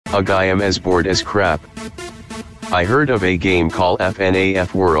Ugh, I am as bored as crap. I heard of a game called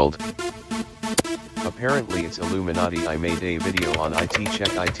FNAF World. Apparently it's Illuminati. I made a video on it. Check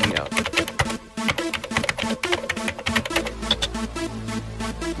it out.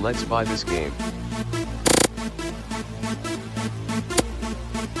 Let's buy this game.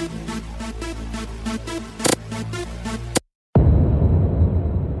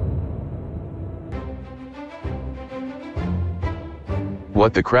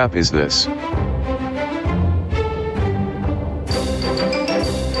 What the crap is this?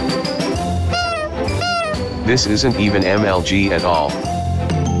 This isn't even MLG at all.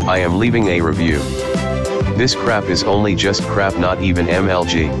 I am leaving a review. This crap is only just crap, not even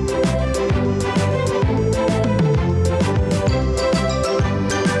MLG.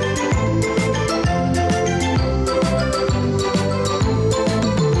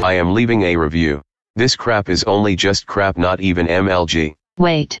 I am leaving a review. This crap is only just crap, not even MLG.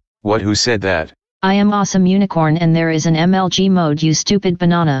 Wait. What? Who said that? I am Awesome Unicorn and there is an MLG mode, you stupid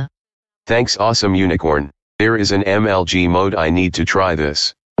banana. Thanks Awesome Unicorn. There is an MLG mode. I need to try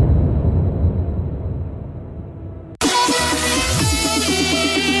this.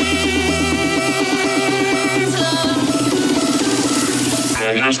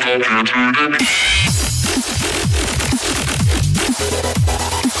 I just got you to the